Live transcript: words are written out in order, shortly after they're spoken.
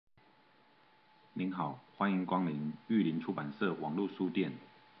您好，欢迎光临育林出版社网路书店。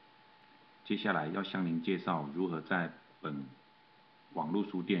接下来要向您介绍如何在本网路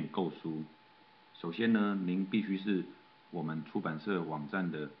书店购书。首先呢，您必须是我们出版社网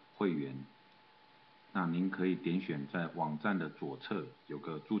站的会员。那您可以点选在网站的左侧有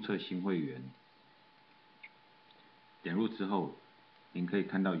个注册新会员，点入之后，您可以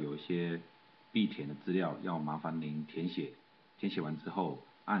看到有一些必填的资料要麻烦您填写。填写完之后，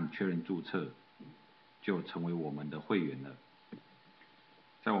按确认注册，就成为我们的会员了。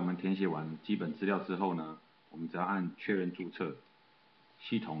在我们填写完基本资料之后呢，我们只要按确认注册，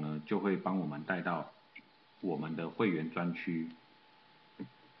系统呢就会帮我们带到我们的会员专区。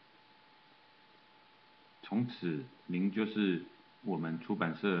从此您就是我们出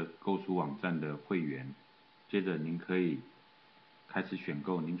版社购书网站的会员。接着您可以开始选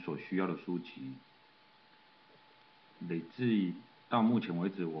购您所需要的书籍。累计到目前为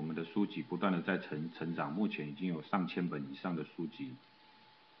止，我们的书籍不断的在成长，目前已经有上千本以上的书籍。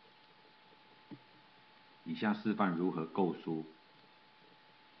以下示范如何购书。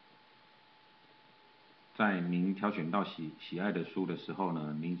在您挑选到喜爱的书的时候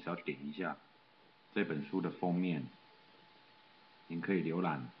呢，您只要点一下这本书的封面，您可以浏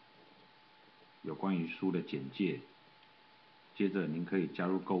览有关于书的简介。接着您可以加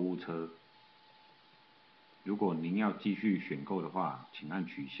入购物车。如果您要继续选购的话，请按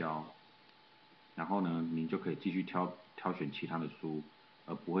取消。然后呢，您就可以继续挑选其他的书，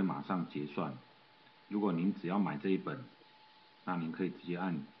而不会马上结算。如果您只要买这一本，那您可以直接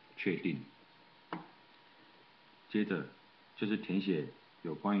按确定。接着就是填写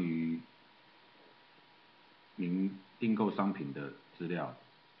有关于您订购商品的资料。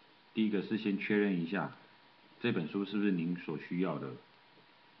第一个是先确认一下这本书是不是您所需要的。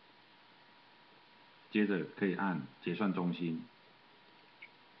接着可以按结算中心。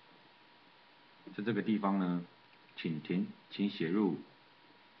在这个地方呢，请写入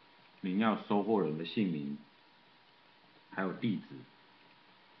您要收货人的姓名，还有地址，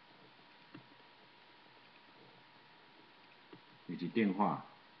以及电话，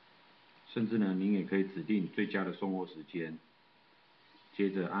甚至呢，您也可以指定最佳的送货时间。接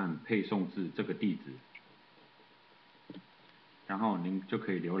着按配送至这个地址，然后您就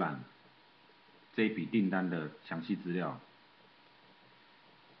可以浏览这一笔订单的详细资料。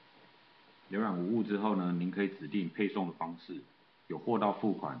浏览无误之后呢，您可以指定配送的方式，有货到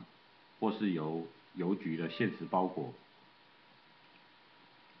付款，或是由邮局的限时包裹。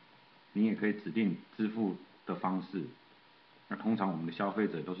您也可以指定支付的方式。那通常我们的消费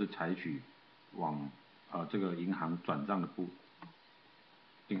者都是采取往这个银行转账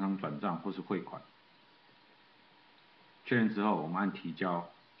或是汇款。确认之后，我们按提交。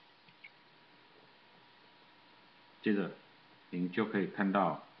接着您就可以看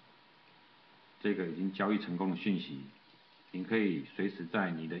到这个已经交易成功的讯息。您可以随时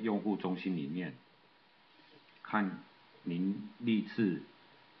在你的用户中心里面看您历次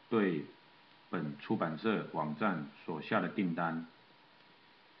对本出版社网站所下的订单。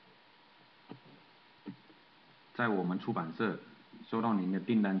在我们出版社收到您的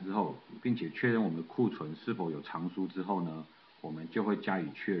订单之后，并且确认我们的库存是否有藏书之后呢，我们就会加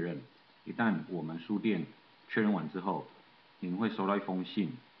以确认。一旦我们书店确认完之后，您会收到一封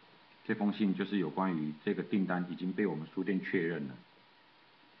信。这封信就是有关于这个订单已经被我们书店确认了。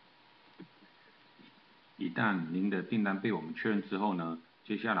一旦您的订单被我们确认之后呢，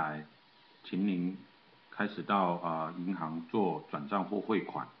接下来请您开始到银行做转账或汇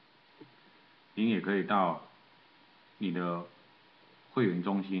款。您也可以到你的会员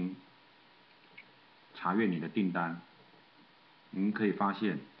中心查阅你的订单。您可以发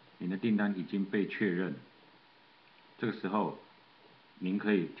现您的订单已经被确认。这个时候您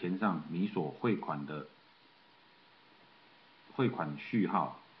可以填上你所汇款的汇款序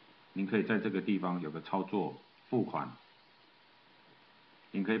号。您可以在这个地方有个操作付款，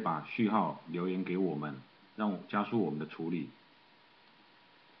您可以把序号留言给我们，加速我们的处理。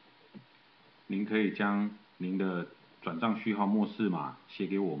您可以将您的转账序号末四码写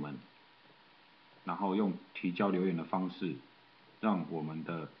给我们，然后用提交留言的方式，让我们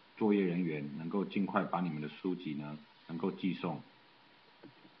的作业人员能够尽快把你们的书籍呢能够寄送。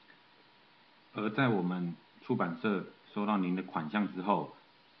而在我们出版社收到您的款项之后，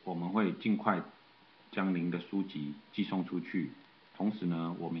我们会尽快将您的书籍寄送出去。同时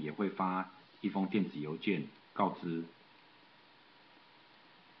呢，我们也会发一封电子邮件告知。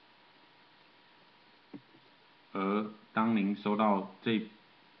而当您收到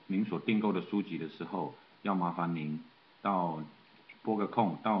您所订购的书籍的时候，要麻烦您拨个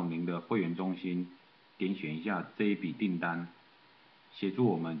空到您的会员中心，点选一下这一笔订单，协助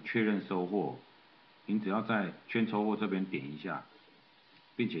我们确认收货。您只要在圈抽货这边点一下，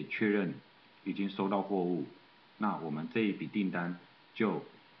并且确认已经收到货物，那我们这一笔订单就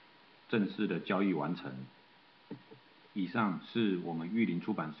正式的交易完成。以上是我们育林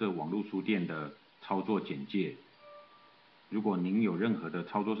出版社网络书店的操作简介。如果您有任何的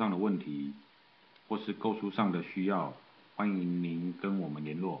操作上的问题，或是购书上的需要，欢迎您跟我们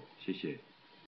联络，谢谢。